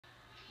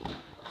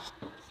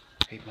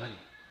Hey, buddy.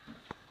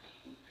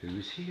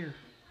 Who's here?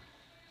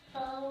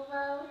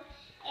 Bobo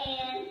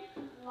and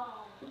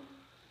Lala.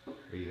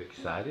 Are you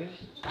excited?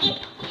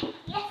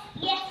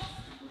 Yes.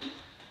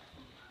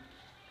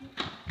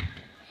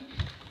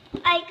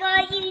 I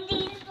got you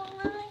these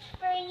balloons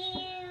for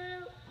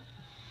you.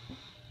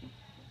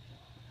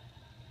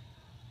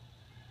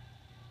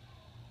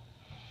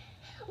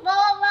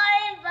 Lala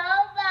and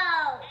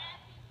Bobo.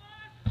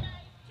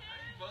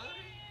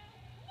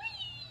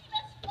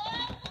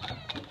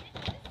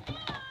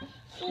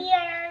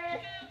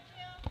 Here.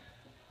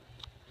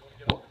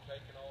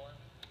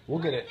 We'll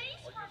get it.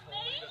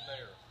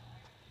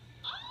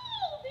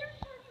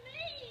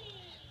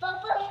 Bobo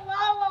and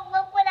Lala,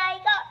 look what I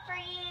got for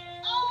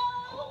you.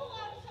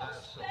 Oh,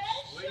 that's so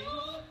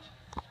special.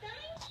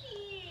 Thank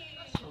you.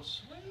 That's so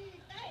sweet.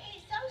 That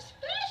is so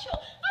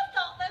special. I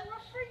thought they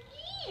were for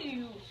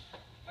you.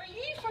 For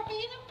you for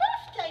being a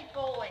birthday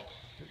boy.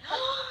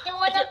 You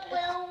want a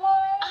blue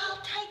one?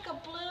 I'll take a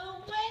blue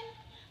one.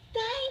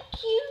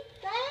 Thank you,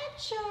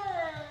 Thatcher.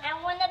 I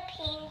want a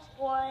pink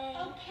one.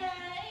 Okay.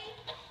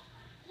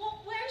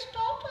 Well, where's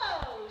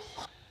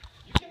Bobo's?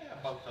 You can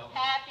have both of them.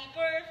 Happy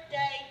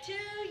birthday to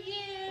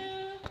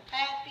you.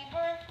 Happy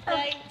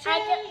birthday to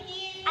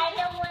you. I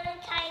don't want to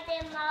tie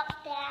them up,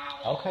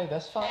 Daddy. Okay,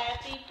 that's fine.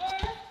 Happy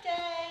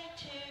birthday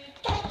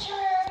to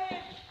Thatcher.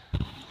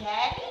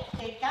 Daddy,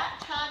 they got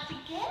tied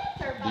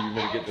together. Do you want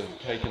me to get the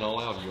cake and all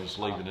out, or you just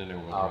leave it in there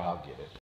with I'll get it.